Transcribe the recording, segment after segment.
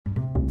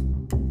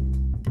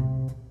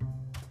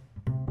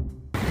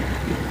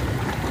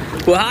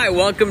Well, hi,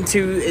 welcome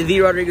to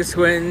the Rodriguez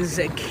Twins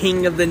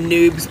King of the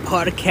Noobs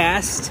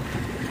podcast.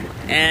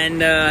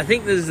 And I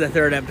think this is the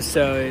third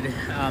episode.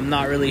 I'm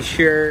not really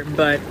sure,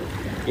 but,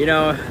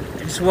 I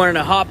just wanted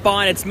to hop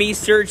on. It's me,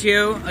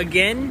 Sergio,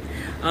 again.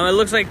 It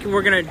looks like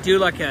we're going to do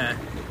like a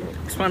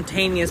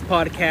spontaneous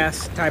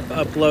podcast type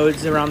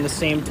uploads around the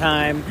same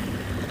time.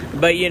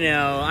 But,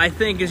 I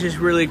think it's just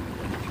really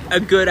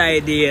a good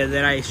idea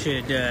that I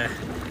should,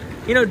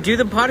 do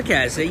the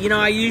podcast.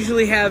 I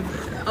usually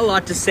have a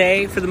lot to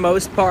say for the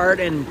most part,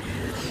 and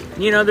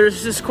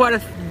there's just quite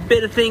a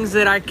bit of things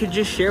that I could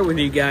just share with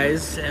you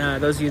guys,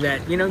 those of you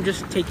that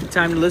just take the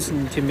time to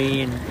listen to me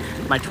and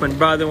my twin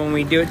brother when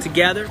we do it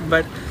together.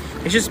 But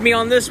it's just me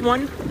on this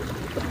one.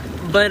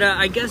 But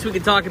I guess we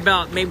could talk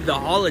about maybe the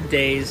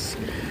holidays.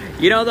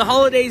 The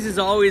holidays is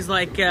always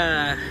like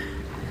an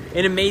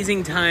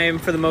amazing time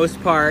for the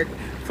most part.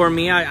 For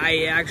me,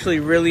 I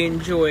actually really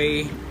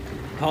enjoy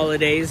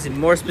holidays, and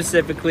more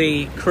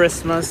specifically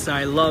Christmas.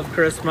 I love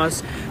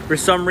Christmas. For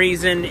some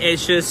reason,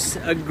 it's just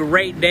a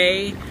great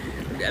day,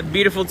 a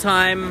beautiful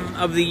time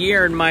of the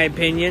year in my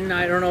opinion.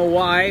 I don't know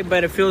why,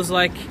 but it feels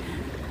like,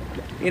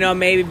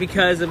 maybe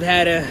because I've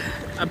had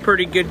a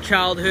pretty good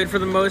childhood for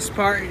the most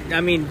part. I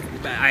mean,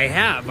 I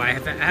have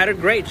had a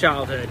great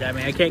childhood. I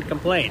mean, I can't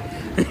complain.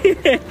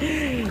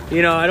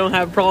 I don't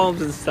have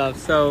problems and stuff.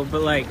 So,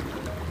 but like,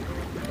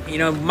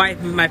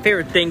 my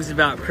favorite things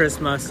about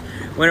Christmas,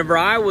 whenever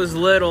I was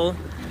little,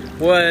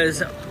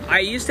 was I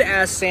used to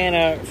ask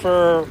Santa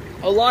for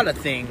a lot of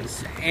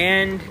things,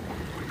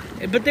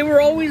 but they were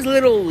always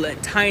little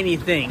tiny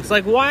things.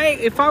 Like, why,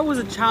 if I was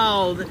a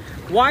child,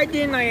 why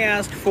didn't I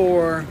ask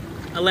for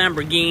a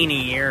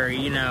Lamborghini or,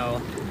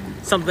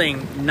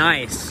 something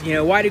nice?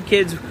 Why do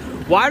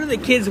the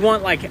kids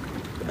want, like,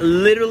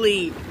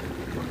 literally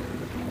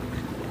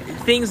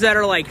things that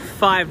are like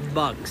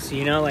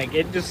 $5, like,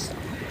 it just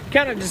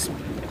kind of just,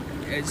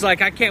 it's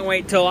like, I can't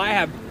wait till I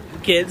have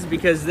kids,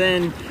 because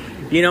then,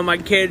 my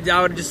kids,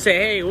 I would just say,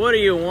 hey, what do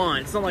you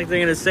want? It's not like they're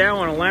going to say, I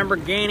want a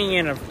Lamborghini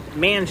and a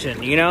mansion,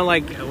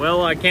 like,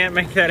 well, I can't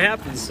make that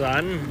happen,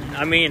 son.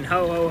 I mean,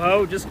 ho, ho,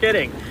 ho, just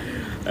kidding.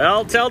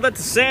 I'll tell that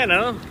to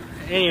Santa.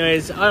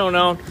 Anyways, I don't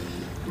know,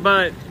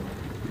 but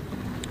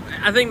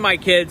I think my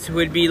kids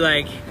would be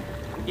like,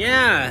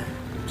 yeah,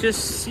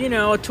 just,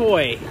 a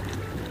toy,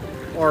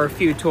 or a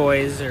few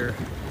toys, or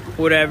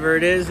whatever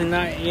it is, and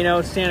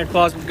Santa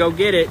Claus would go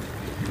get it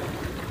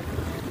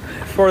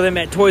for them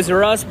at Toys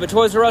R Us. But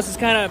Toys R Us is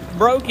kind of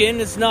broken.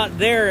 It's not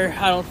there,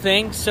 I don't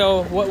think.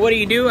 So what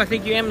do? I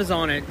think you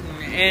Amazon it.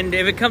 And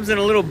if it comes in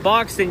a little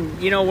box, then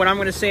what I'm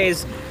going to say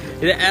is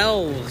the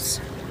elves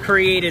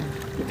created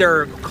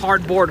their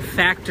cardboard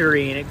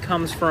factory, and it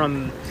comes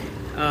from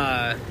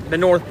the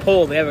North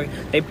Pole.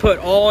 They put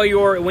all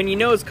when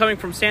it's coming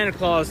from Santa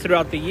Claus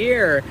throughout the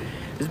year,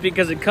 is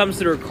because it comes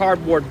through a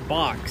cardboard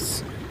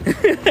box.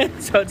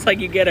 So it's like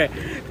you get a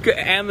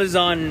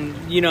Amazon,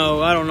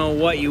 I don't know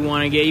what you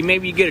want to get.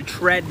 Maybe you get a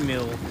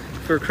treadmill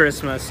for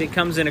Christmas. It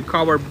comes in a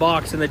cardboard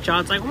box, and the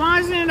child's like, why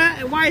is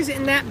it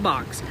in that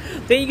box?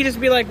 Then you can just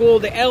be like, well,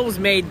 the elves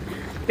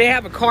they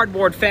have a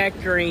cardboard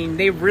factory, and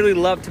they really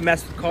love to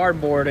mess with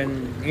cardboard,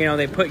 and,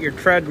 they put your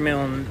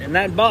treadmill in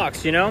that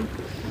box,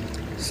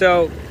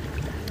 So,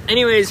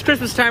 anyways,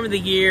 Christmas time of the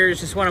year is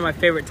just one of my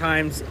favorite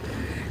times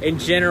in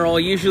general.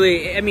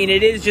 Usually, I mean,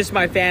 it is just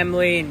my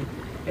family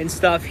and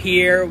stuff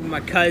here, my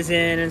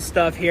cousin and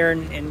stuff here,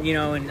 and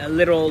in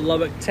little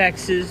Lubbock,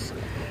 Texas.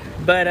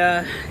 But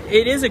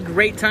it is a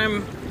great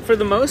time for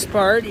the most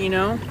part,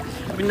 even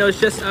though it's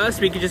just us,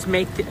 we could just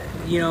make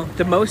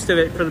the most of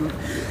it for them.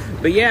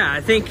 But yeah,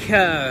 I think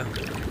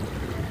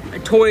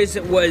toys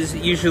was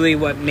usually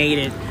what made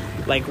it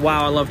like,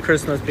 wow, I love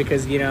Christmas,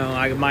 because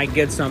I might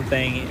get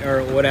something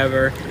or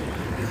whatever.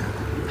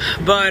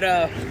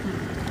 But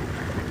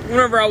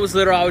whenever I was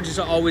little, I would just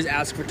always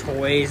ask for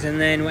toys, and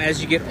then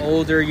as you get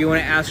older, you want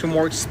to ask for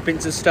more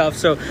expensive stuff,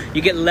 so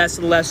you get less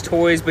and less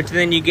toys, but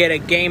then you get a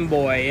Game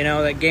Boy,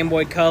 that Game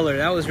Boy Color.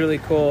 That was really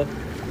cool.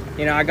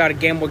 I got a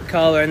Game Boy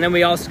Color, and then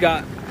we also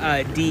got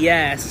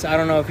DS. I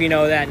don't know if you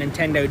know that,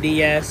 Nintendo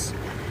DS.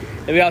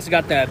 Then we also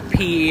got the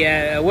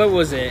what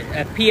was it?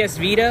 A PS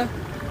Vita?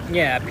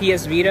 Yeah,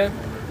 PS Vita.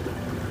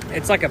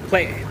 It's like a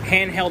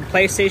handheld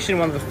PlayStation,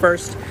 one of the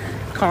first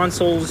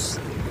consoles,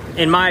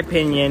 in my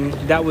opinion,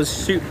 that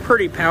was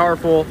pretty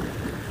powerful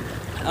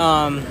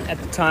at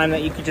the time,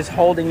 that you could just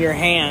hold in your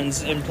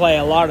hands and play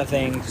a lot of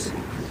things.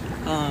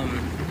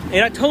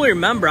 And I totally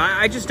remember,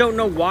 I just don't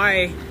know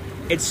why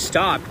it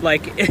stopped.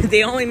 Like,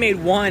 they only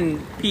made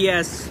one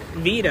PS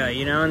Vita,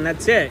 and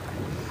that's it.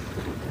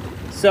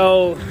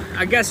 So,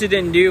 I guess it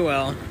didn't do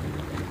well.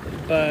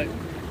 But,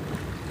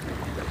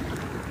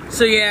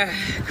 so yeah,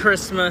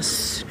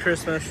 Christmas.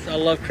 I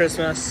love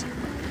Christmas.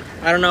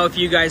 I don't know if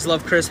you guys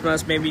love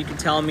Christmas. Maybe you can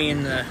tell me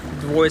in the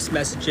voice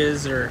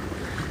messages, or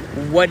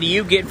what do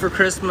you get for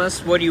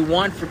Christmas? What do you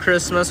want for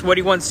Christmas? What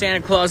do you want Santa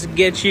Claus to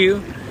get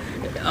you?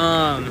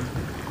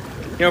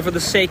 For the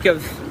sake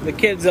of the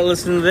kids that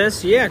listen to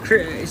this, yeah,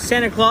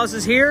 Santa Claus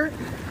is here,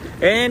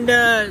 and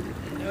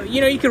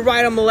you could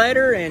write them a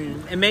letter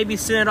and maybe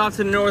send it off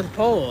to the North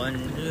Pole. And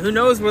who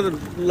knows where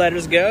the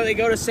letters go? They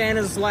go to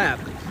Santa's lap.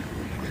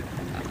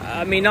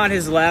 I mean, not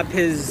his lap,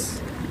 his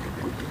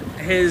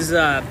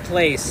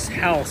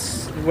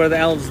house, where the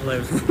elves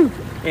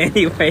live.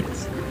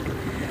 Anyways.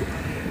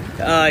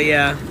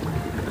 Yeah.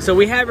 So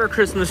we have our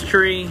Christmas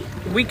tree.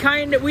 We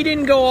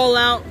didn't go all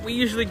out. We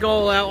usually go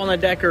all out on the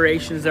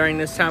decorations during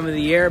this time of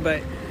the year,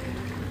 but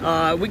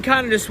we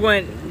kind of just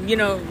went,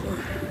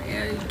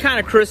 kind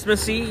of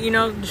Christmassy,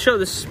 to show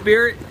the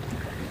spirit.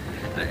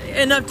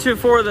 Enough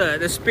for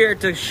the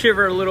spirit to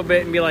shiver a little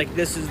bit and be like,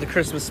 this is the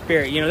Christmas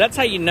spirit. That's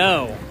how you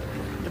know.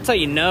 That's how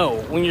you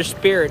know when your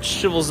spirit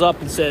shrivels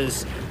up and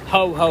says,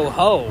 ho, ho,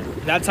 ho.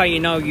 That's how you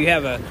know you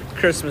have a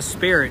Christmas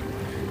spirit.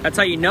 That's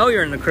how you know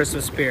you're in the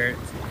Christmas spirit.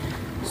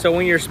 So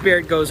when your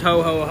spirit goes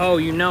ho, ho, ho,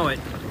 you know it.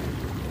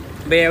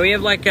 But yeah, we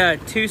have like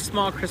 2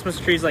 small Christmas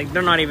trees. Like,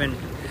 they're not even...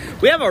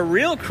 We have a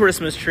real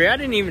Christmas tree. I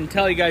didn't even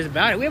tell you guys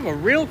about it. We have a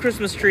real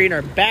Christmas tree in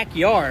our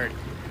backyard.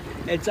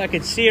 I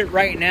can see it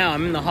right now.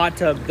 I'm in the hot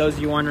tub, those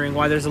of you wondering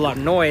why there's a lot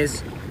of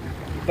noise.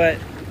 But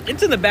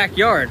it's in the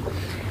backyard.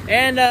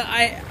 And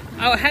I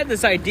had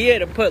this idea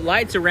to put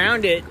lights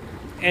around it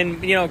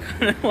and,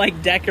 kind of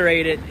like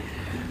decorate it.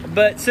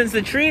 But since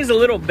the tree is a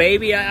little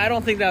baby, I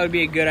don't think that would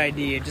be a good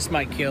idea. It just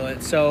might kill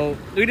it. So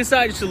we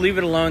decided to leave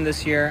it alone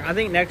this year. I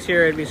think next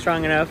year it'd be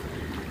strong enough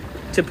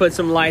to put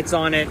some lights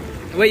on it.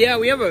 But yeah,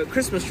 we have a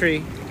Christmas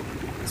tree.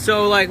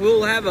 So like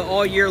we'll have an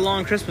all year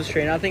long Christmas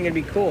tree, and I think it'd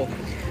be cool.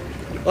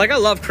 Like, I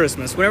love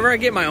Christmas. Whenever I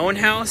get my own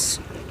house,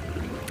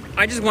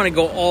 I just want to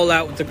go all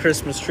out with the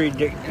Christmas tree,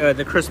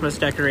 the Christmas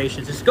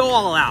decorations. Just go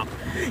all out.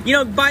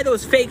 Buy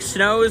those fake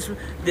snows,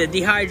 the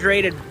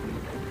dehydrated,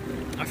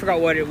 I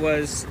forgot what it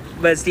was,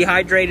 but it's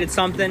dehydrated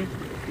something.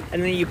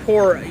 And then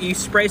you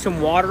spray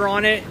some water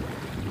on it,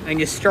 and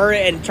you stir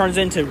it, and it turns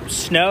into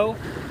snow.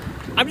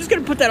 I'm just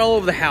going to put that all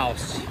over the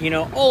house,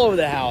 all over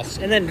the house.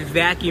 And then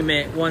vacuum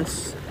it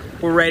once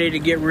we're ready to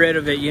get rid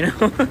of it,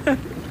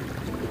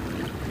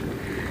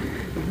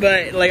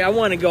 But, like, I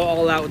want to go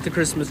all out with the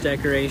Christmas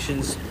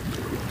decorations.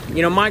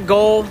 My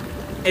goal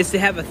is to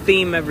have a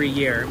theme every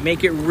year.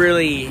 Make it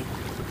really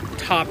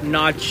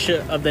top-notch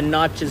of the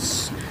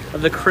notches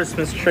of the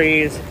Christmas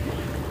trees.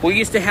 We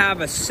used to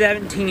have a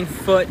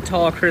 17-foot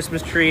tall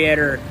Christmas tree at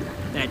our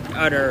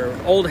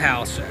old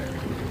house.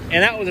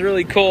 And that was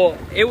really cool.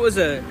 It was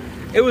a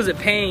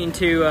pain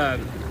to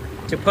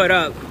put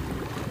up.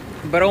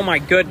 But, oh my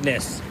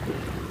goodness.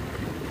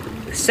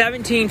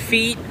 17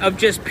 feet of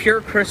just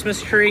pure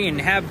Christmas tree and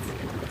have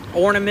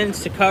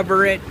ornaments to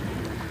cover it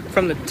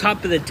from the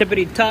top of the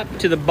tippity top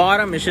to the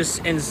bottom is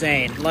just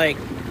insane. Like,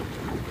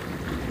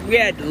 we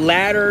had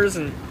ladders,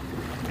 and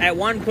at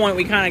one point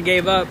we kind of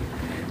gave up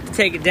to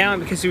take it down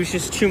because it was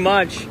just too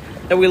much,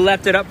 that we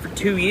left it up for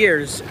 2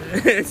 years.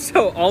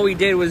 So all we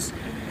did was,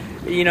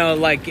 we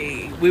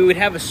would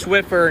have a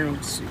Swiffer and,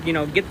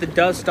 get the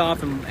dust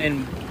off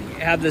and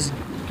have this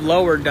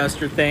blower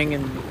duster thing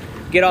and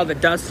get all the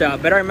dust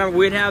out. But I remember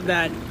we'd have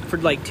that for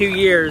like 2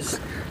 years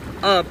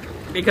up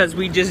because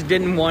we just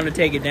didn't want to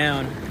take it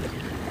down.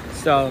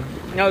 So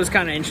that was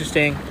kind of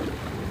interesting.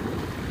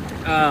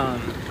 But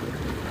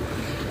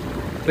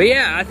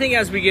yeah, I think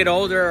as we get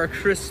older, our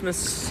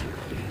Christmas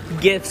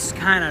gifts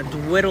kind of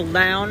dwindle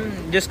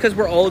down just because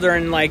we're older,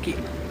 and like,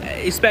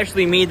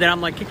 especially me, that I'm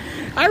like,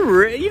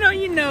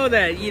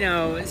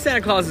 that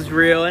Santa Claus is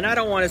real, and I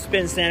don't want to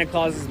spend Santa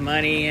Claus's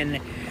money, and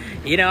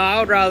I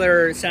would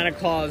rather Santa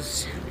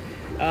Claus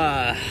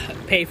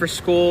pay for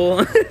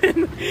school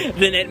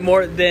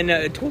than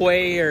a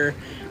toy or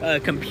a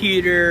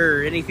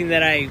computer or anything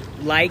that I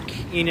like,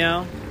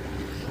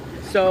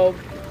 So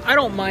I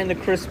don't mind the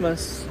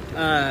Christmas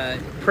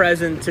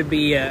present to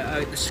be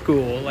a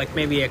school, like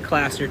maybe a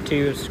class or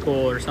 2 of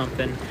school or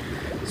something.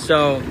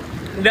 So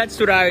that's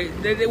what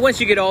once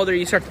you get older,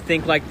 you start to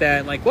think like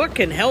that, like, what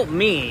can help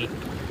me,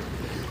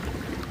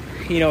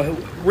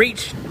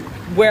 reach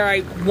where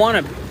I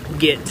want to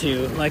get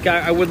to. Like,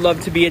 I would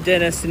love to be a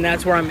dentist, and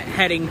that's where I'm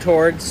heading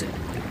towards.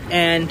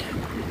 And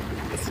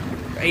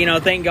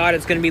thank God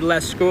it's going to be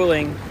less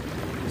schooling,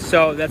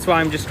 so that's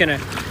why I'm just going to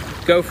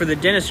go for the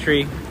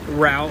dentistry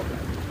route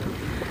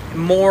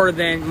more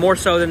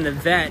so than the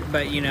vet.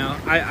 But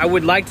I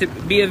would like to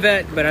be a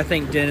vet, but I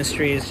think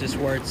dentistry is just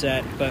where it's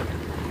at. But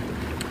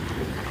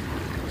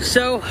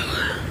so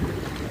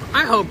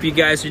I hope you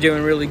guys are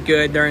doing really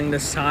good during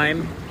this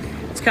time.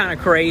 It's kind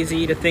of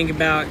crazy to think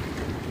about,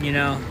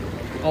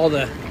 all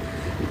the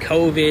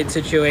COVID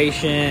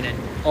situation and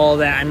all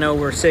that. I know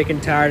we're sick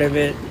and tired of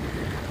it.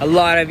 A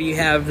lot of you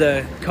have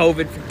the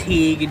COVID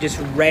fatigue and just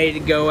ready to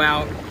go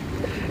out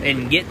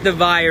and get the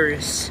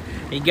virus.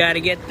 You got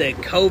to get the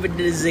COVID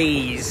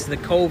disease, the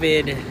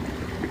COVID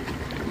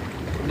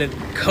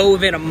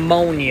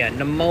pneumonia,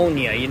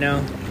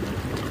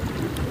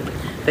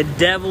 the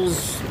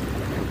devil's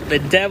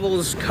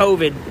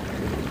COVID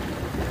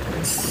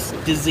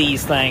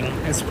disease thing.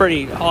 It's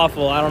pretty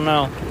awful. I don't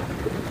know,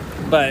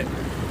 but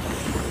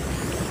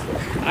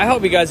I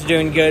hope you guys are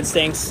doing good,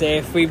 staying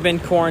safe. We've been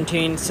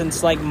quarantined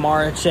since like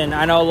March, and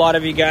I know a lot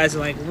of you guys are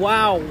like,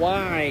 wow,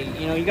 why?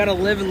 You know, you gotta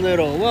live a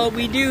little. Well,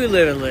 we do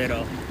live a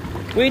little.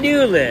 We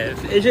do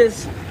live. It's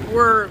just,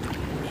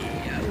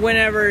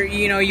 whenever,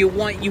 you know, you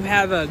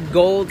have a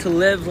goal to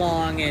live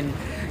long, and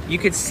you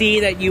could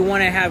see that you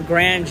want to have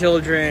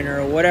grandchildren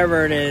or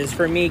whatever it is,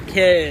 for me,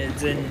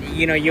 kids, and,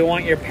 you know, you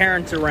want your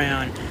parents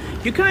around.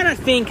 You kind of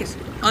think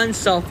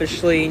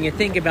unselfishly, and you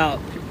think about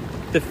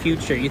the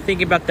future. You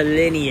think about the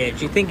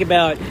lineage. You think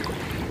about,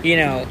 you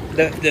know,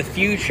 the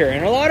future.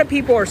 And a lot of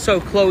people are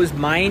so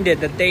closed-minded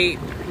that they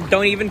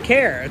don't even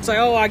care. It's like,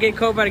 oh, I get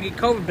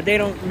COVID, but they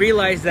don't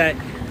realize that,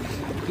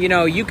 you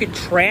know, you could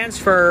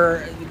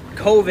transfer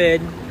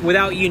COVID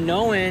without you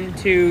knowing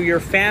to your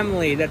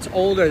family that's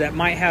older, that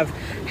might have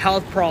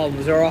health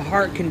problems or a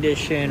heart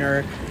condition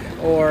or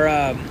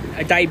a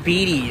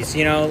diabetes.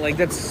 You know, like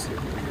that's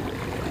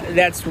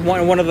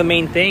one of the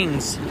main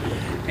things.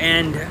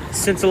 And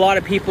since a lot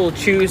of people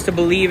choose to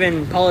believe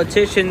in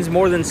politicians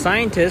more than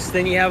scientists,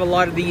 then you have a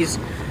lot of these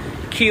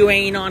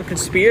QAnon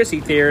conspiracy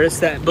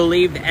theorists that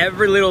believe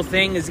every little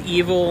thing is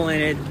evil,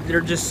 and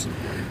they're just,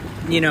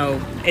 you know,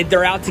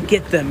 they're out to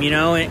get them, you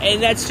know,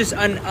 and that's just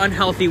an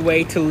unhealthy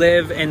way to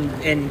live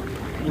and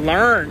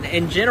learn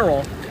in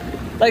general.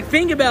 Like,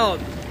 think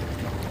about,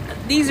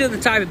 these are the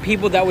type of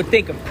people that would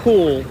think a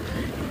pool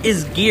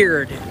is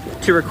geared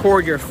to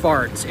record your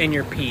farts and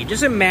your pee.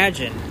 Just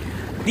imagine.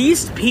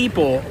 These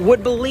people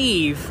would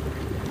believe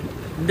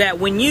that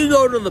when you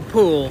go to the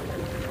pool,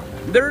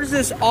 there's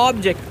this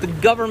object the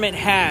government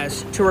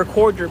has to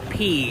record your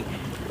pee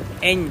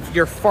and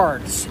your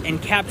farts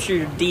and capture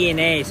your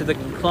DNA so they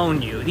can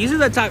clone you. These are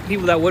the type of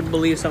people that would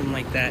believe something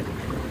like that.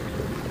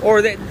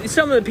 Or that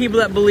some of the people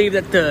that believe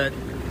that the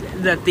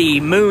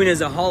moon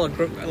is a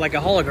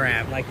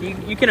hologram. Like,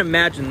 you can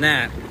imagine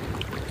that.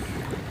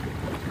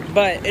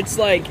 But it's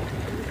like,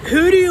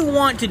 who do you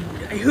want to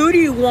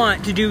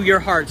do your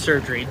heart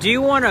surgery? Do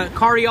you want a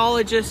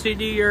cardiologist to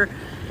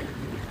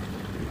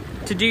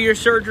do your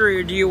surgery,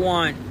 or do you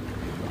want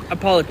a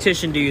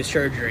politician to do your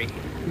surgery?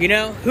 You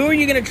know, who are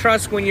you going to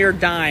trust when you're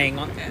dying,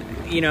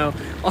 you know,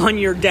 on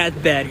your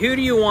deathbed? Who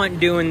do you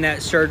want doing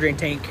that surgery and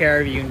taking care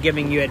of you and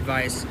giving you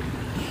advice?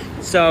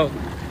 So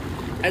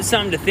that's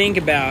something to think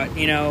about,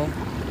 you know.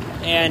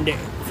 And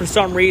for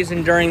some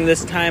reason, during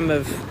this time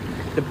of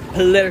the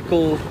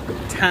political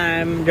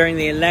time, during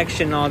the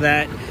election and all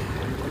that,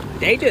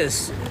 they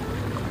just,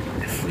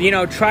 you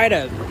know, try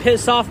to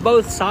piss off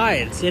both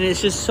sides. And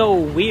it's just so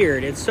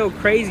weird. It's so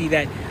crazy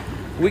that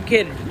we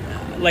could,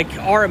 like,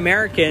 we're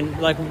Americans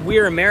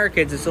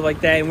and stuff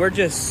like that, and we're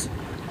just,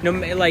 you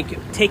know,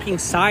 like, taking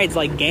sides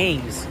like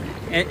games.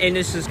 And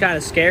this is kind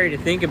of scary to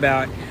think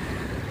about.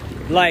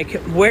 Like,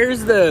 where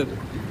is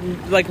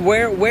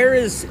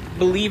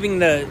believing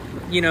the,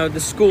 you know, the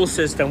school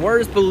system? Where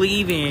is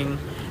believing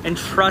and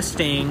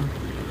trusting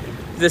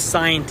the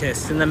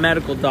scientists and the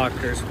medical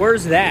doctors?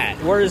 Where's that?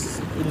 Where's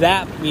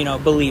that, you know,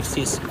 belief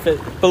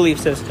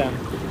system?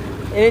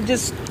 And it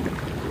just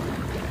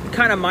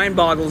kind of mind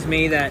boggles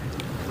me that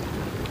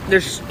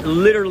there's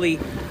literally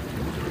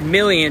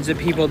millions of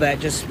people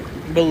that just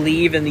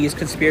believe in these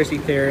conspiracy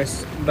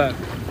theorists. But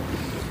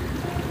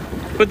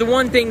the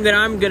one thing that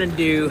I'm gonna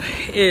do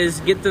is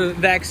get the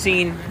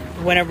vaccine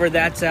whenever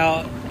that's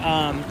out.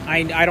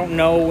 I don't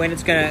know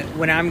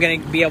when I'm gonna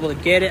be able to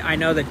get it. I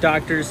know that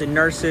doctors and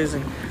nurses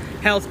and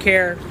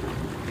healthcare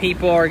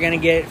people are going to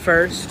get it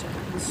first.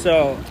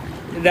 So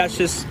that's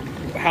just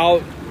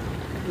how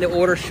the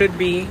order should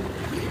be.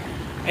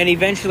 And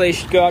eventually it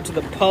should go out to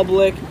the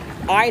public.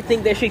 I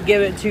think they should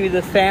give it to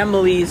the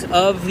families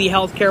of the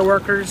healthcare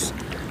workers,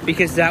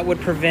 because that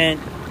would prevent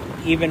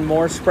even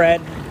more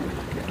spread.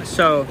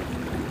 So,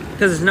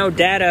 because there's no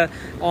data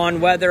on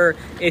whether,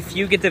 if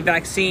you get the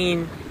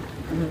vaccine,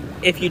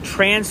 if you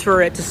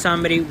transfer it to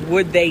somebody,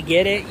 would they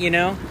get it, you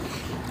know?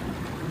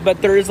 But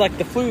there is, like,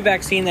 the flu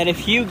vaccine, that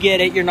if you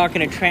get it, you're not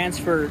going to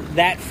transfer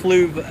that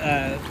flu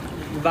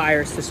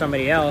virus to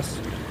somebody else,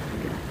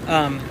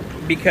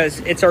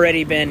 because it's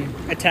already been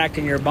attacked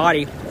in your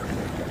body,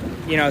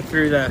 you know,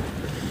 through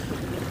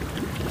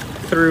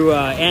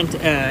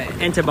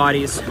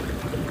antibodies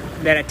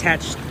that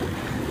attach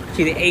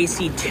to the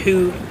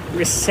ACE2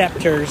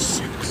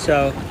 receptors.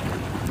 So,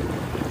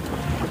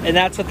 and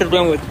that's what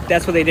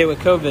they did with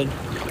COVID.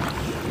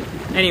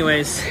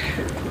 Anyways.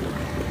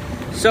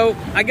 So,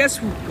 I guess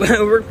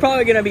we're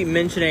probably going to be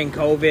mentioning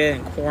COVID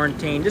and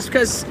quarantine, just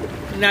because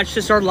that's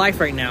just our life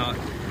right now.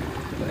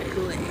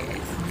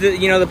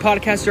 The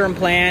podcasts are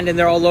unplanned and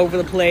they're all over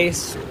the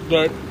place,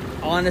 but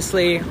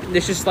honestly,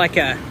 it's just like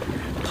a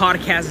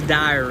podcast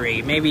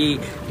diary. Maybe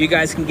you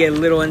guys can get a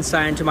little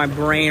insight into my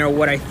brain, or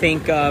what I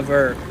think of,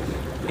 or,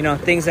 you know,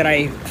 things that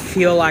I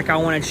feel like I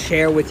want to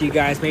share with you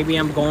guys. Maybe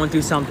I'm going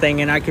through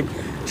something and I could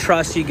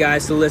trust you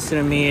guys to listen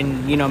to me,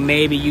 and, you know,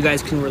 maybe you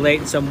guys can relate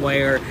in some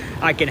way, or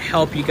I can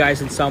help you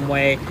guys in some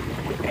way.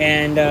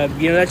 And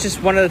you know, that's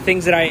just one of the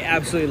things that I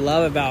absolutely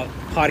love about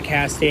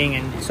podcasting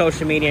and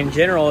social media in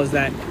general, is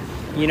that,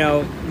 you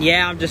know,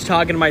 yeah, I'm just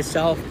talking to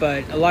myself,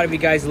 but a lot of you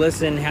guys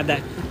listen, have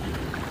that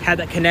have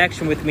that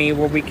connection with me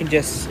where we can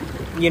just,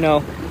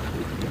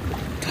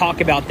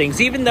 talk about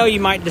things, even though you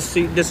might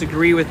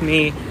disagree with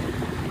me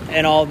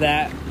and all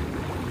that.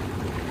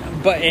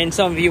 And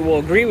some of you will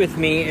agree with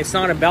me. It's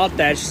not about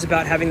that. It's just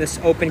about having this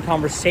open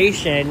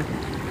conversation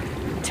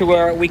to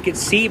where we could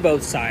see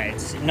both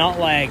sides. Not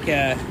like,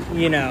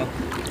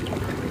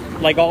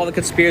 like all the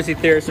conspiracy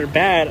theorists are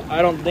bad.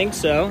 I don't think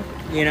so.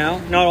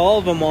 Not all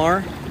of them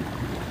are.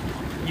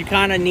 You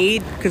kind of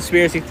need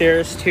conspiracy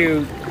theorists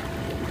to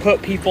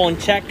put people in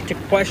check, to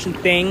question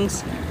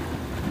things,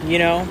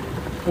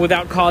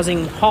 without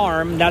causing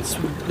harm. That's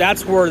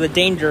where the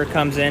danger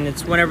comes in.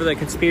 It's whenever the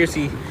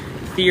conspiracy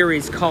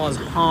theories cause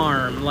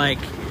harm, like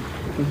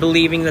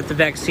believing that the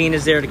vaccine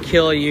is there to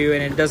kill you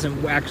and it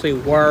doesn't actually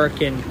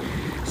work, and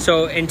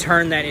so in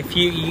turn that if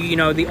you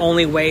the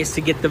only way is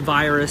to get the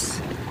virus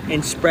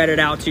and spread it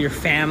out to your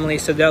family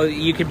so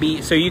you could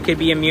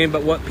be immune.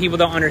 But what people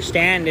don't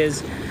understand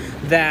is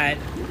that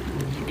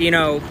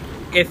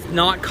if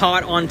not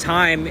caught on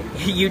time,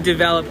 you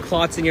develop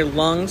clots in your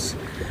lungs,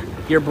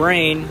 your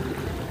brain,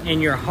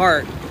 and your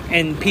heart,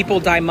 and people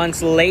die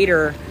months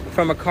later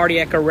from a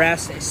cardiac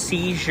arrest,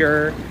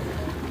 seizure,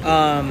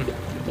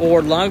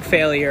 or lung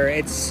failure.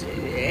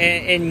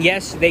 And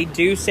yes, they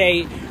do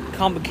say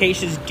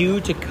complications due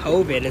to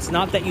COVID. It's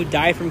not that you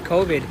die from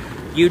COVID.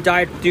 You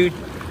die due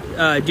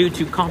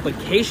to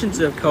complications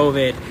of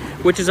COVID,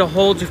 which is a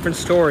whole different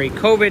story.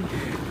 COVID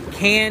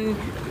can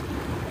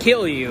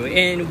kill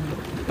you,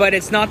 but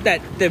it's not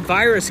that the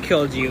virus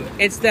killed you.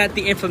 It's that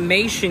the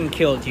inflammation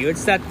killed you.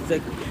 It's that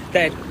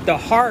the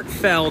heart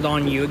failed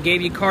on you. It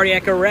gave you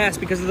cardiac arrest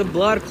because of the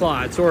blood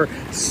clots or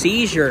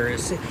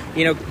seizures,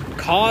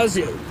 caused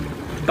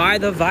by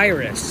the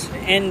virus.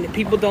 And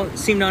people don't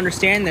seem to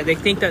understand that. They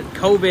think that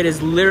COVID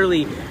is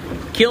literally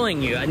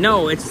killing you.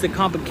 No, it's the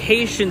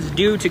complications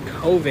due to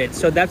COVID.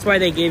 So that's why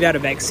they gave out a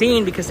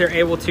vaccine, because they're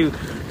able to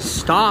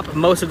stop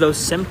most of those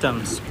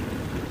symptoms.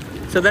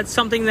 So that's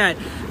something that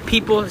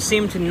people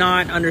seem to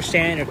not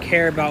understand or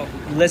care about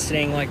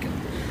listening. Like,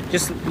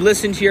 just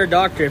listen to your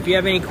doctor. If you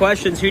have any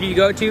questions, who do you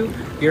go to?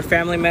 Your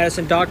family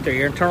medicine doctor,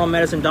 your internal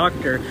medicine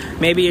doctor.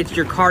 Maybe it's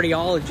your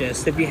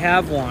cardiologist if you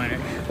have one,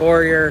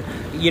 or your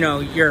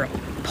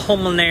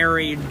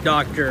pulmonary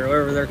doctor,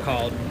 whatever they're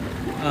called,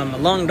 a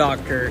lung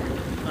doctor,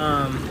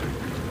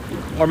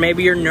 or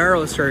maybe your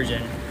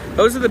neurosurgeon.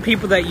 Those are the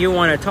people that you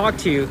want to talk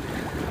to.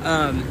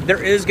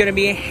 There is going to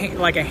be a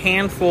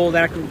handful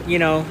that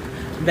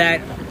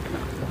that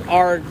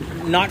are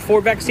not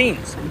for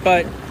vaccines,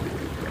 but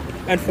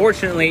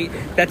unfortunately,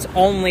 that's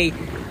only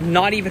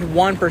not even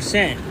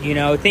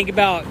 1%.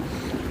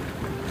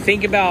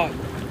 Think about.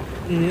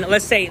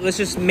 Let's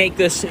just make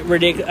this a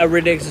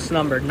ridiculous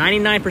number.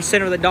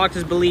 99% of the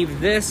doctors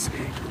believe this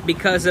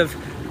because of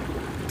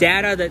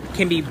data that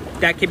can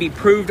be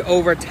proved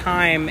over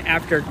time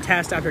after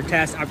test after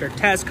test after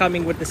test,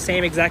 coming with the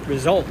same exact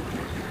result.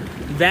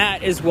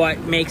 That is what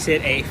makes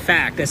it a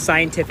fact, a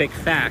scientific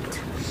fact.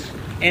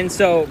 And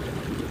so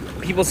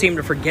people seem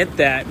to forget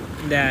that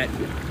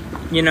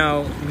you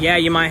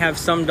might have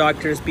some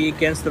doctors be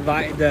against the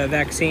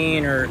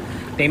vaccine, or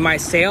they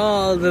might say,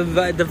 oh,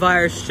 the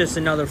virus is just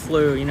another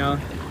flu,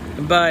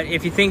 But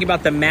if you think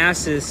about the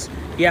masses,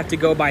 you have to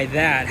go by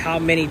that. How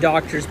many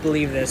doctors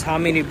believe this? How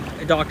many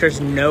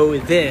doctors know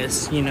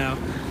this,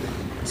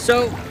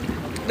 So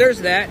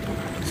there's that.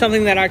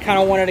 Something that I kind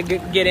of wanted to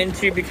get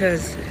into,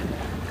 because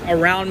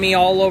around me,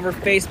 all over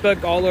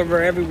Facebook, all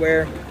over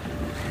everywhere,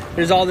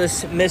 there's all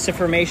this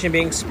misinformation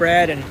being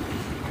spread, and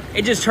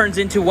it just turns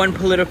into one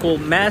political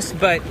mess.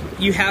 But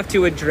you have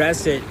to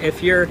address it.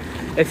 If you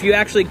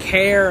actually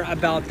care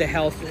about the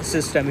health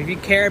system, if you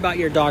care about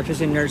your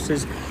doctors and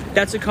nurses,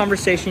 that's a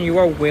conversation you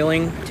are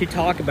willing to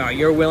talk about.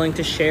 You're willing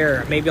to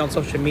share, maybe on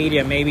social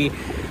media, maybe,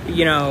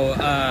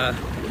 I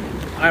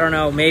don't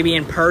know, maybe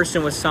in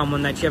person with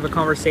someone that you have a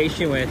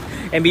conversation with,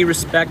 and be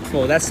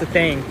respectful. That's the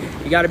thing.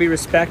 You got to be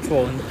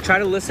respectful and try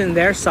to listen to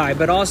their side.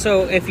 But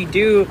also, if you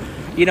do,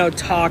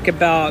 talk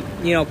about,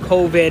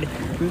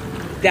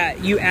 COVID,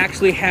 that you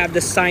actually have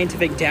the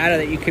scientific data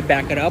that you could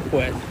back it up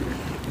with.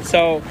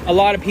 So a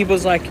lot of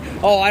people's like,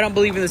 oh, I don't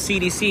believe in the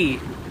CDC,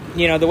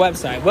 the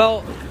website.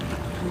 Well,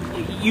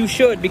 you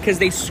should, because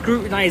they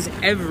scrutinize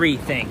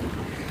everything.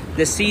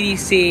 The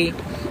CDC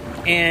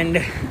and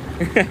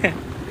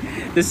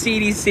the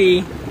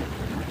CDC,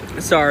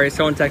 sorry,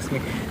 someone texted me.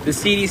 The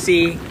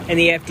CDC and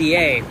the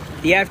FDA.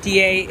 The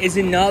FDA is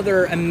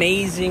another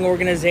amazing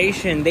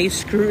organization. They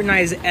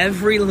scrutinize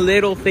every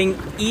little thing,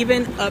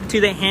 even up to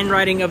the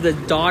handwriting of the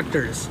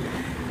doctors.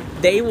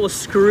 They will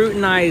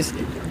scrutinize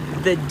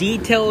the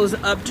details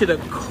up to the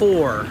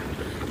core.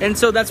 And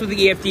so that's what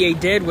the FDA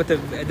did with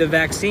the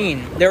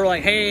vaccine. They were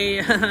like,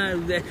 hey,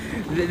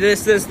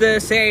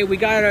 this, hey, we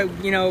gotta,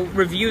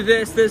 review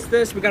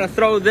this, we gotta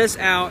throw this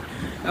out.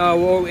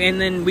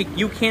 And then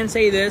you can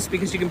say this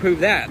because you can prove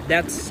that.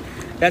 That's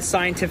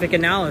scientific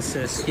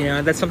analysis.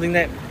 That's something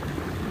that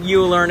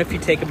you'll learn if you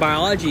take a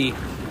biology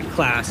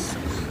class.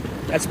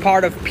 That's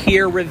part of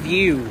peer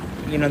review.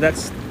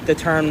 That's the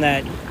term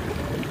that,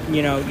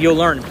 you'll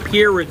learn,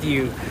 peer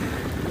review.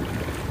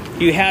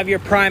 You have your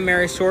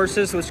primary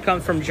sources, which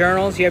come from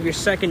journals. You have your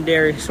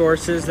secondary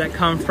sources that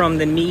come from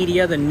the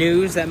media, the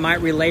news that might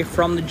relay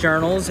from the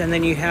journals. And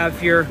then you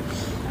have your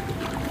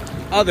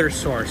other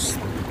source,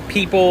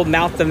 people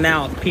mouth to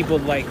mouth, people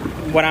like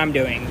what I'm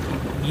doing,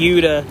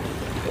 you to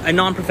a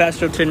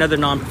non-professional to another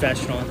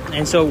non-professional.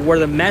 And so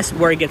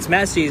where it gets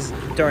messy is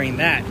during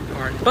that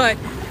part. But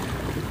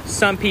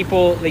some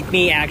people like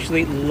me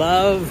actually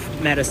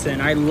love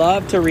medicine. I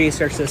love to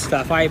research this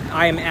stuff. I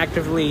am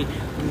actively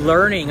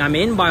learning. I'm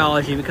in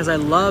biology because I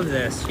love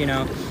this,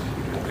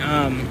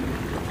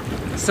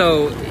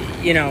 so,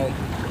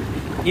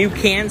 you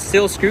can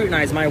still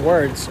scrutinize my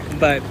words,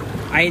 but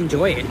I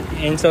enjoy it.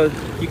 And so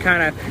you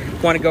kind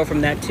of want to go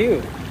from that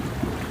too.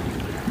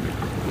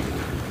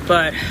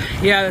 But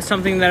yeah, that's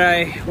something that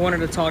I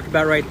wanted to talk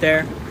about right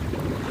there.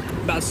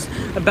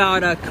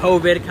 About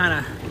COVID.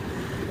 Kind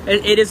of,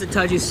 it is a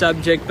touchy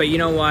subject, but you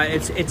know what?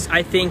 It's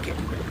I think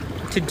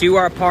to do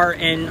our part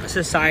in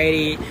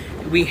society,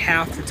 we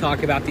have to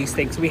talk about these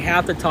things. We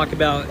have to talk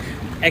about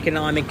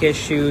economic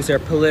issues or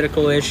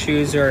political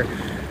issues or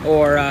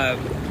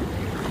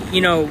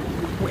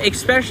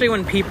especially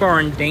when people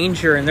are in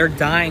danger and they're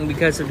dying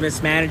because of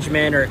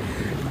mismanagement or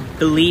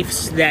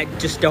beliefs that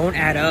just don't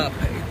add up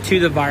to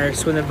the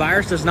virus. When the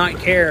virus does not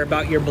care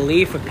about your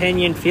belief,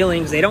 opinion,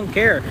 feelings, they don't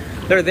care.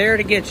 They're there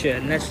to get you,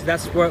 and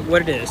that's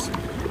what it is.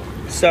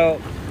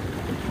 So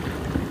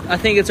I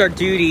think it's our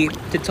duty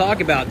to talk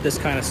about this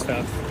kind of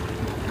stuff.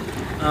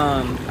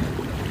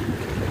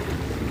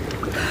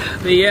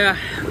 But yeah,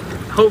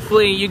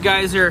 hopefully you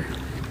guys are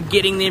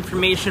getting the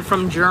information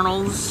from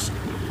journals,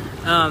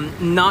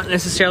 not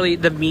necessarily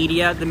the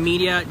media. The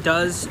media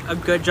does a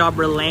good job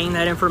relaying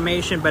that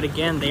information, but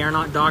again, they are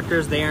not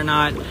doctors, they are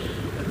not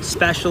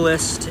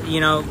specialists,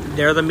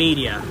 they're the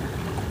media.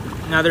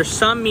 Now there's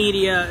some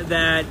media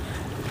that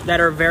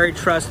are very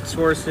trusted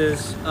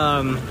sources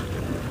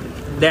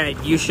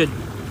that you should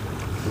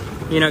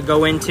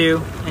go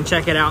into and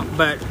check it out.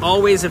 But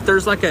always, if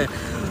there's like a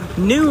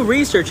new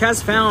research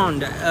has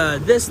found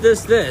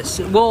this,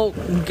 well,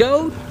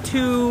 go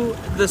to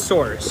the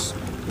source,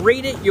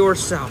 read it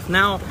yourself.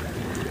 Now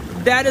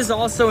that is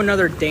also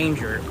another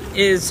danger,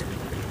 is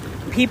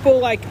people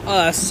like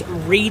us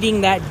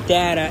reading that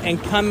data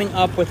and coming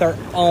up with our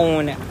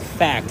own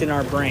fact in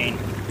our brain.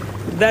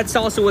 That's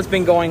also what's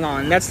been going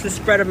on. That's the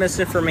spread of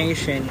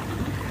misinformation.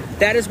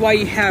 That is why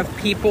you have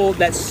people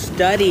that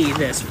study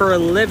this for a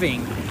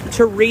living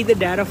to read the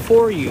data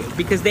for you,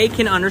 because they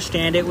can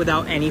understand it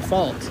without any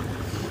fault.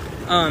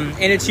 And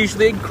it's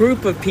usually a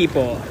group of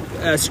people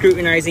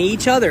scrutinizing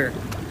each other.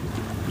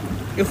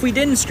 If we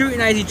didn't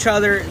scrutinize each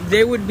other,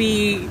 there would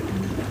be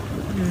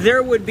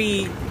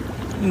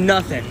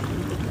nothing.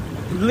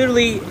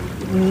 Literally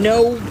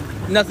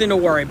nothing to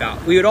worry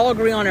about. We would all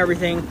agree on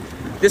everything.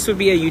 This would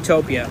be a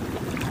utopia.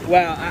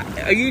 Well,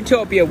 a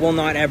utopia will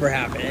not ever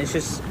happen. It's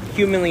just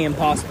humanly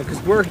impossible,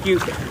 because we're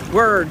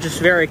just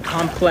very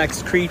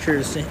complex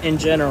creatures in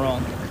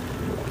general.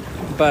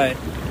 But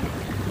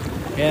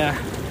yeah,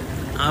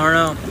 I don't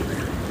know.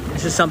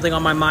 It's just something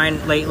on my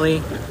mind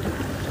lately.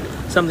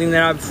 Something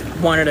that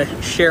I've wanted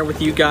to share with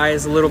you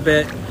guys a little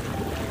bit.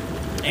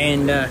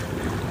 And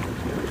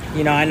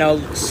I know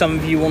some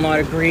of you will not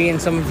agree and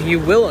some of you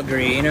will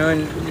agree,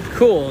 and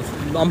cool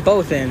on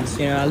both ends.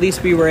 At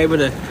least we were able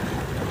to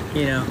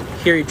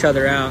hear each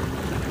other out.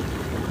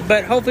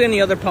 But hopefully in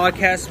the other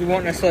podcasts we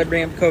won't necessarily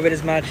bring up COVID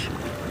as much,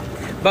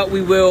 but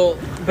we will.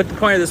 But the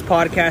point of this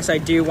podcast, I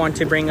do want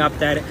to bring up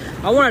that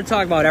I want to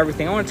talk about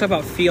everything. I want to talk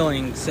about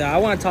feelings. I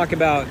want to talk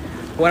about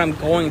what I'm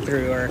going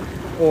through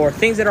or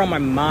things that are on my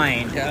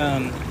mind.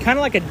 Kind of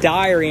like a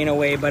diary in a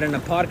way, but in a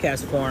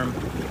podcast form.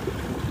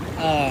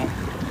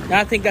 And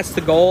I think that's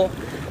the goal.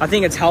 I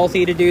think it's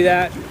healthy to do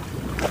that.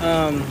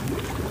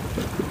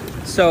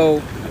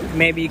 So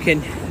maybe you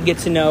can get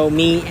to know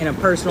me in a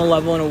personal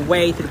level in a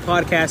way through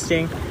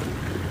podcasting.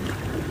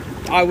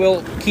 I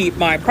will keep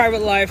my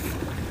private life,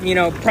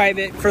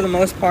 private for the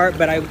most part,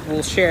 but I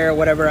will share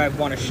whatever I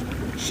want to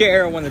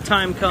share when the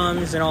time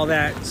comes and all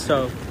that.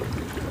 So,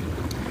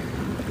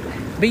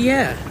 but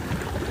yeah,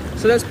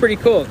 so that's pretty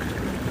cool.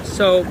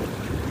 So,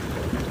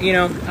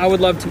 I would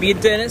love to be a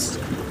dentist.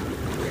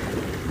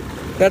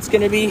 That's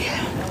going to be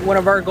one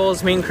of our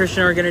goals. Me and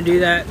Christian are going to do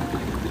that.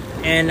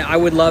 And I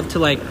would love to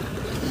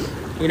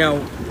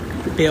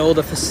build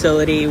a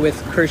facility with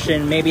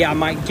Christian. Maybe I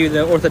might do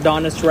the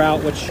orthodontist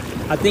route, which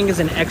I think is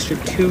an extra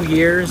 2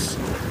 years.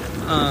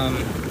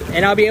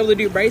 And I'll be able to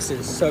do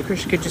braces. So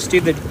Christian could just do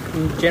the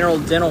general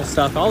dental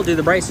stuff. I'll do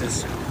the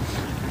braces.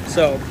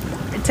 So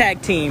a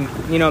tag team,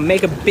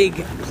 make a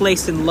big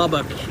place in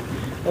Lubbock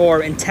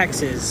or in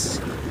Texas.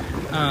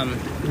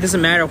 It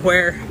doesn't matter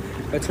where.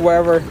 It's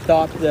wherever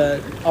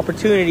the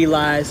opportunity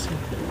lies.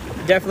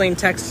 Definitely in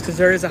Texas, because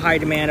there is a high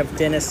demand of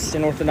dentists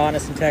and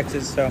orthodontists in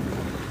Texas. So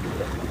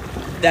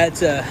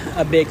that's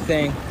a big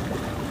thing.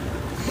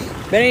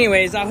 But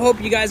anyways, I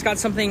hope you guys got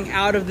something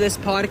out of this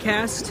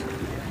podcast.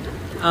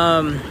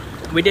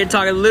 We did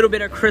talk a little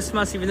bit of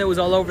Christmas, even though it was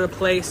all over the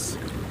place.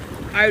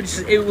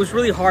 It was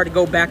really hard to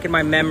go back in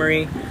my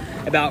memory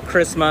about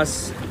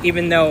Christmas.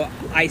 even though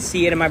I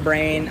see it in my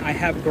brain. I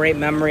have great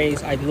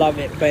memories. I love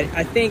it. But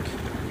I think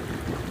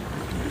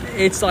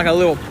it's like a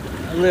little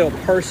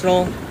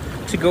personal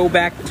to go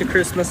back to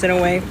Christmas in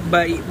a way.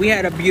 But we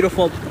had a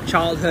beautiful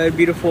childhood,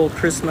 beautiful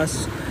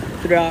Christmas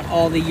throughout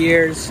all the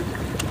years.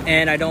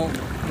 And I don't,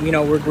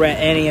 regret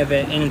any of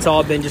it. And it's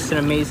all been just an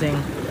amazing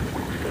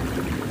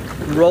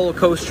roller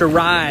coaster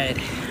ride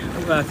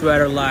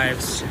throughout our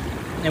lives.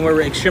 And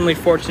we're extremely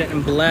fortunate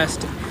and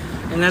blessed.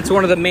 And that's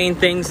one of the main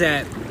things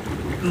that,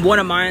 one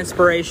of my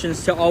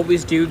inspirations to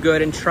always do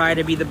good and try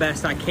to be the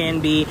best I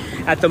can be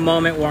at the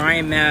moment where I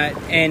am at,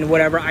 and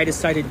whatever I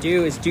decide to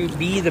do is to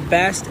be the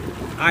best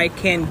I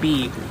can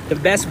be, the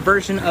best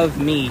version of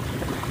me.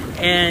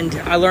 And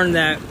I learned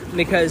that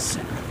because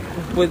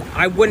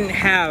I wouldn't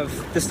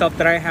have the stuff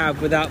that I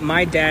have without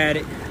my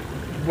dad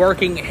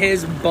working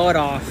his butt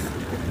off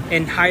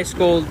in high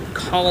school,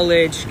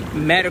 college,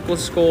 medical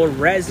school,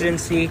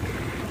 residency,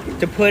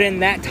 to put in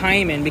that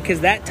time in,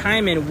 because that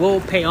time in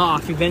will pay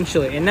off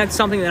eventually. And that's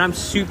something that I'm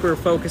super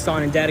focused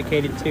on and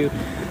dedicated to,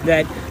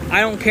 that I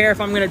don't care if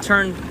I'm going to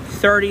turn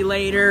 30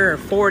 later or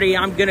 40,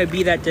 I'm going to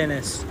be that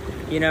dentist.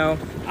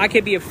 I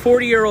could be a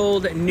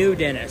 40-year-old new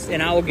dentist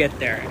and I will get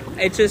there.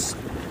 It's just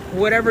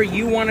whatever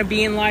you want to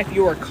be in life,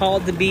 you are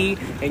called to be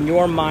in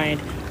your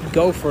mind,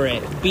 go for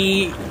it.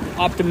 Be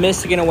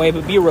optimistic in a way,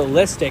 but be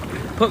realistic.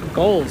 Put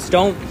goals.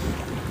 Don't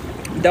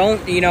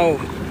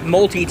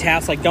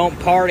multitask, like don't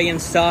party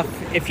and stuff.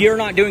 If you're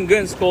not doing good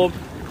in school,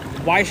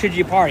 why should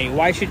you party?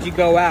 Why should you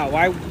go out?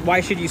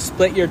 Why should you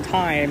split your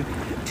time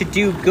to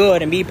do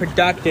good and be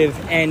productive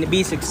and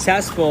be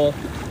successful?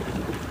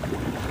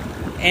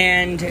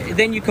 And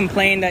then you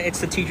complain that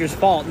it's the teacher's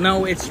fault.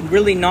 No, it's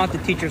really not the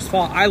teacher's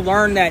fault. I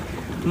learned that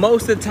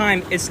most of the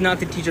time it's not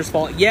the teacher's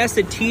fault. Yes,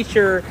 the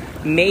teacher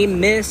may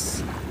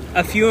miss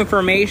a few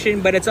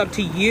information, but it's up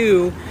to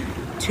you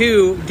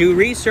to do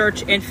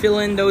research and fill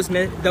in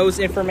those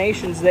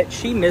informations that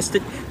she missed,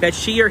 that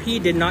she or he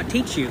did not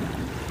teach you.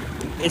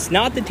 It's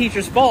not the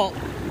teacher's fault.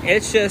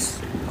 It's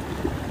just,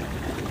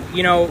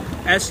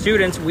 as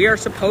students, we are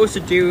supposed to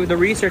do the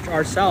research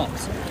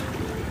ourselves.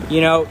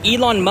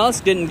 Elon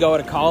Musk didn't go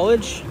to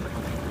college.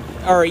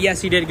 Or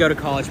yes, he did go to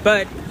college,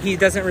 but he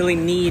doesn't really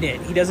need it.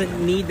 He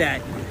doesn't need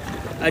that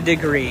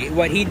degree.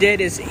 What he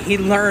did is he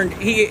learned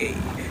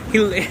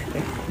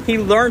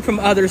from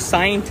other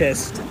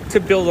scientists to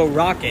build a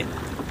rocket.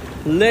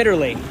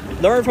 Literally,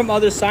 learn from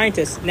other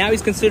scientists. Now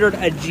he's considered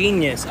a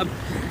genius,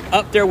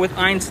 up there with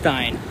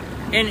Einstein.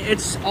 And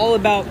it's all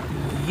about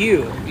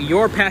you,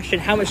 your passion.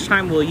 How much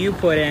time will you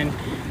put in?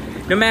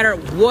 No matter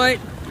what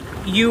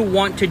you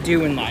want to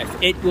do in life,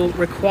 it will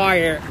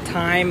require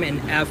time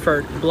and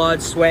effort,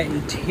 blood, sweat,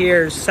 and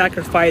tears,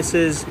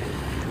 sacrifices,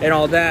 and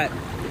all that.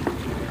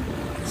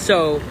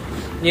 So,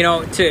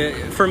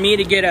 for me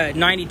to get a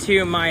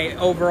 92 in my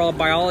overall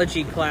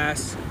biology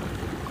class,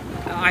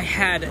 I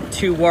had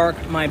to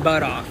work my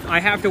butt off. I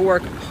have to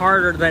work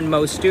harder than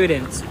most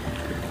students.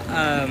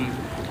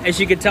 As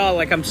you can tell,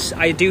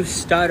 I do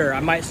stutter. I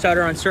might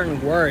stutter on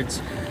certain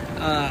words.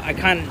 I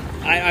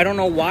don't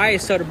know why I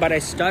stutter, but I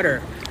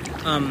stutter.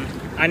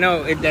 I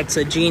know that's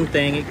a gene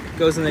thing. It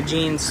goes in the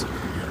genes.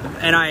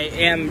 And I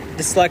am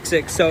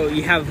dyslexic, so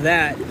you have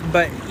that.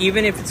 But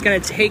even if it's going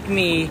to take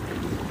me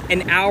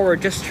an hour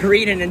just to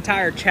read an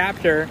entire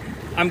chapter,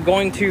 I'm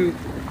going to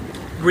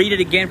read it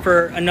again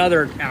for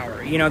another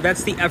hour.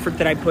 That's the effort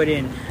that I put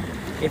in.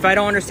 If I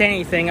don't understand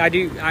anything, I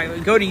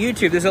go to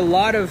YouTube. There's a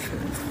lot of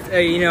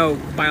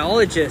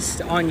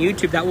biologists on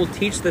YouTube that will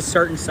teach this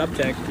certain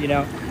subject.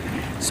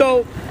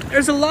 So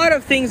there's a lot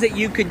of things that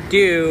you could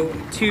do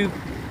to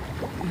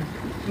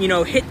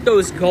hit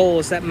those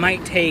goals that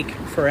might take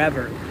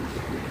forever,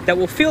 that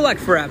will feel like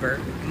forever,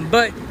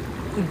 but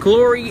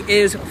glory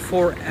is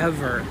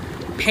forever.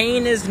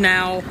 Pain is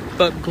now,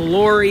 but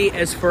glory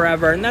is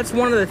forever. And that's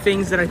one of the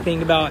things that I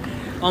think about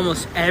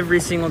almost every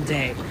single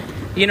day.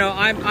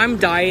 I'm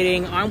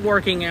dieting, I'm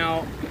working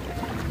out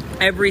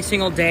every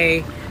single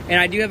day, and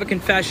I do have a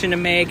confession to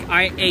make.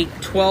 I ate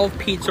 12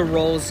 pizza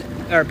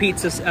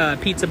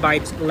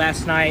bites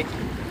last night,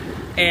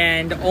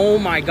 and oh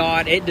my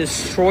God, it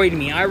destroyed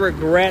me. I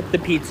regret the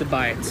pizza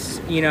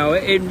bites.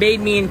 It made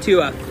me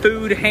into a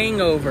food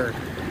hangover.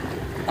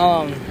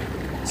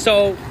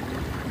 So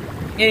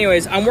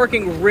anyways, I'm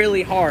working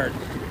really hard.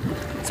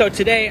 So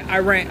today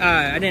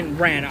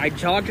I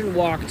jogged and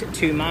walked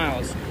 2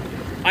 miles.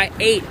 I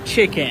ate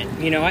chicken,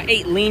 I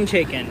ate lean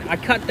chicken. I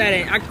cut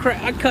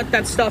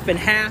that stuff in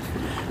half,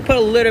 put a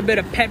little bit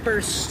of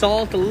pepper,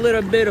 salt, a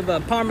little bit of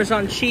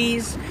Parmesan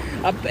cheese,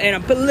 and I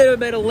put a little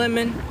bit of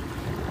lemon.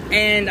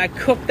 And I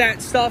cooked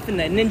that stuff in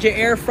the Ninja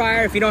air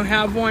fryer. If you don't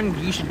have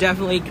one, you should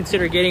definitely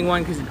consider getting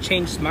one because it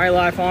changed my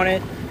life on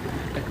it.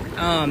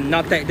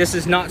 Not that this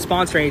is not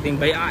sponsored or anything,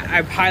 but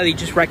I highly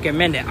just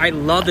recommend it. I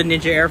love the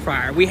Ninja air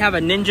fryer. We have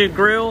a Ninja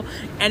grill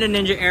and a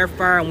Ninja air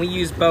fryer, and we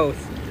use both.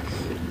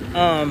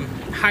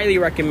 Highly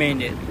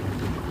recommend it.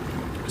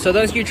 So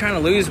those of you trying to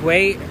lose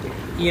weight,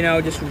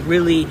 just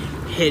really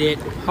hit it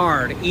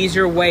hard. Ease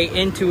your way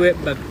into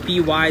it, but be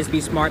wise, be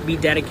smart, be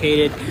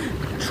dedicated.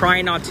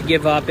 try not to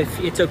give up. If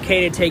it's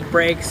okay to take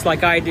breaks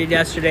like I did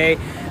yesterday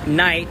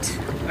night.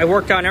 I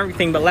worked on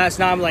everything, but last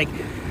night I'm like,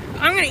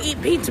 I'm gonna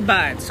eat pizza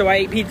bites. So I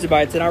ate pizza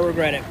bites and I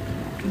regret it.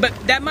 But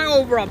that my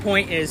overall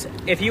point is,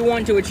 if you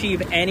want to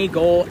achieve any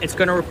goal, it's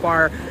gonna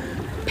require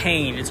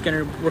pain. It's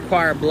gonna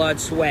require blood,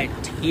 sweat,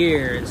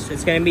 tears.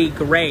 It's gonna be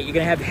great. You're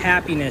gonna have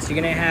happiness. You're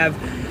gonna have,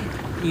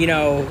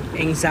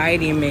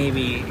 anxiety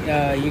maybe.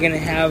 You're gonna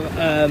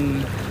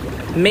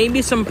have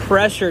maybe some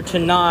pressure to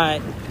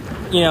not,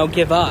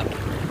 give up,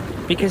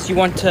 because you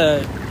want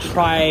to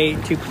try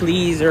to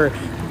please or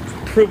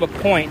prove a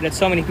point that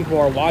so many people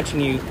are watching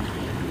you.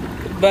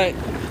 But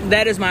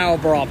that is my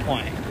overall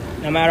point.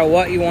 No matter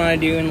what you want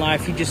to do in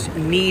life, you just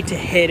need to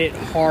hit it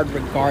hard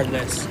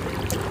regardless.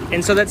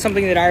 And so that's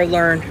something that I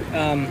learned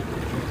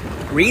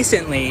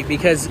recently,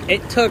 because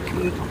it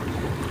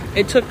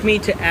took me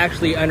to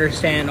actually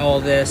understand all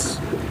this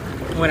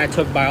when I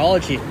took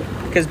biology.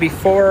 Because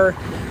before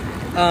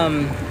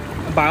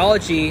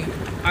biology,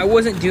 I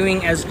wasn't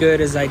doing as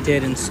good as I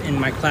did in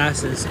my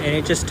classes, and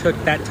it just took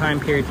that time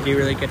period to do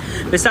really good.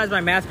 Besides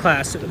my math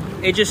class,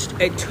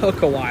 it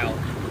took a while.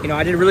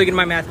 I did really good in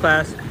my math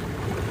class.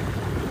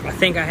 I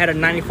think I had a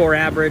 94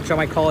 average on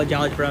my college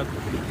algebra,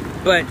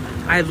 but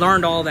I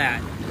learned all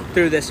that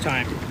through this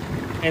time.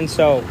 And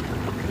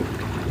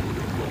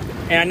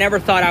I never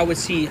thought I would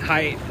see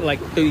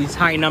these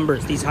high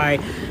numbers, these high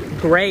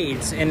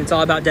grades. And it's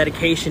all about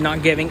dedication,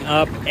 not giving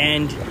up,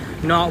 and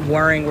not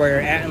worrying where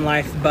you're at in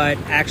life, but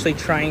actually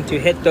trying to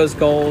hit those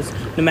goals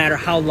no matter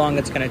how long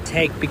it's going to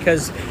take,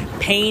 because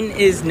pain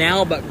is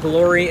now, but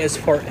glory is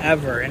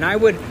forever. And I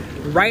would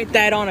write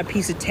that on a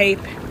piece of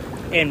tape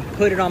and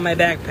put it on my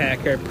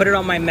backpack, or put it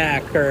on my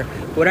Mac, or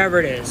whatever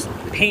it is.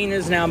 Pain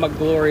is now, but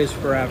glory is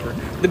forever.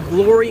 The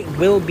glory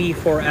will be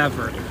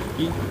forever.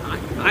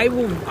 I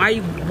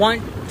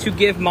want to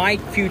give my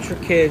future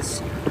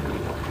kids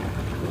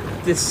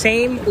the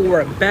same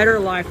or a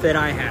better life that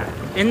I had.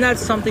 And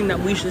that's something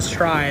that we should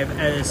strive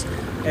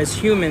as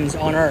humans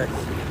on Earth.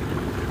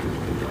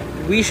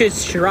 We should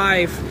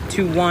strive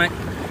to want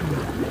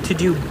to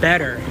do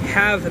better,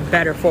 have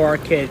better for our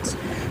kids,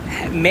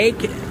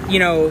 make,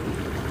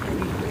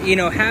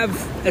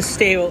 have a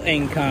stable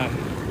income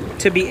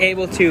to be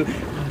able to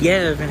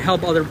give and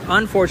help other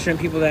unfortunate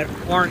people that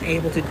aren't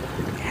able to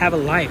have a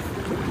life.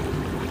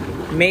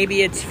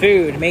 Maybe it's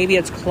food, maybe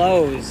it's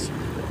clothes,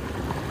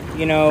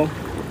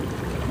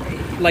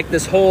 like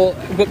this whole,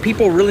 what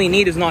people really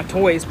need is not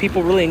toys.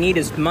 People really need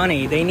is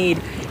money. They need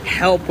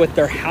help with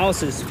their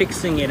houses,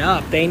 fixing it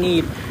up. They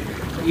need,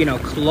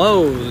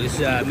 clothes.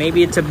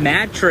 Maybe it's a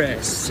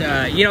mattress.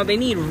 They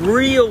need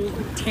real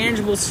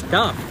tangible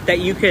stuff that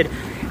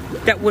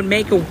would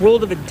make a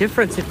world of a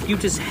difference if you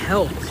just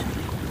helped.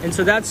 And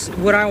so that's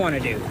what I want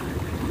to do.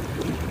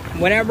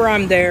 Whenever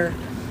I'm there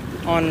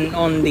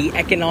on the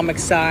economic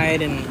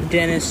side and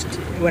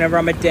whenever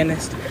I'm a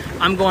dentist,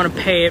 I'm going to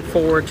pay it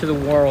forward to the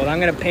world. I'm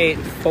going to pay it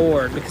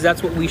forward, because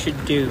that's what we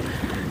should do.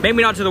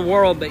 Maybe not to the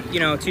world, but,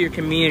 to your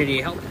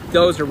community. Help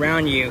those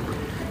around you.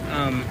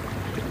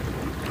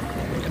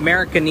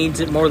 America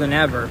needs it more than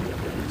ever.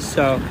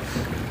 So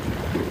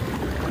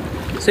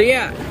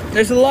yeah,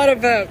 there's a lot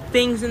of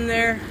things in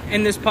there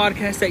in this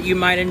podcast that you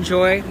might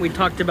enjoy. We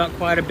talked about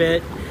quite a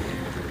bit.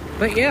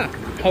 But yeah,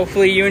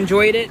 hopefully you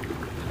enjoyed it.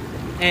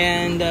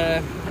 And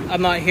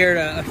I'm not here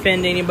to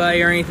offend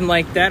anybody or anything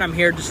like that. I'm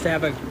here just to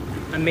have an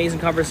amazing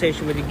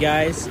conversation with you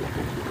guys.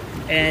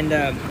 And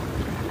I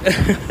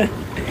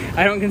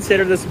don't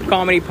consider this a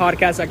comedy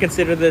podcast. I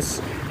consider this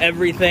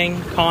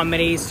everything.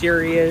 Comedy,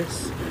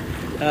 serious,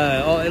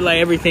 like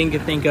everything you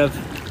could think of.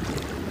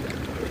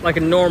 Like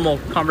a normal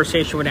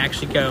conversation would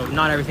actually go.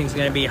 Not everything's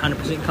going to be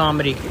 100%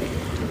 comedy.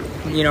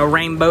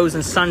 Rainbows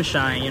and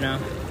sunshine,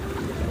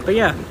 But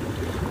yeah,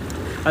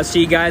 I'll see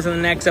you guys on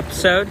the next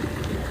episode.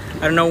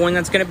 I don't know when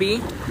that's going to be.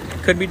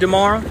 Could be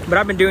tomorrow. But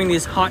I've been doing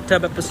these hot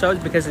tub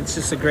episodes because it's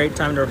just a great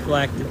time to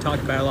reflect and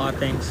talk about a lot of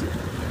things.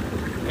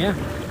 Yeah.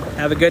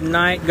 Have a good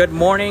night, good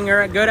morning,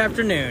 or a good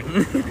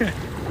afternoon.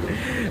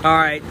 All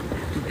right.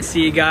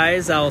 See you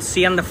guys. I'll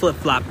see you on the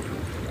flip-flop.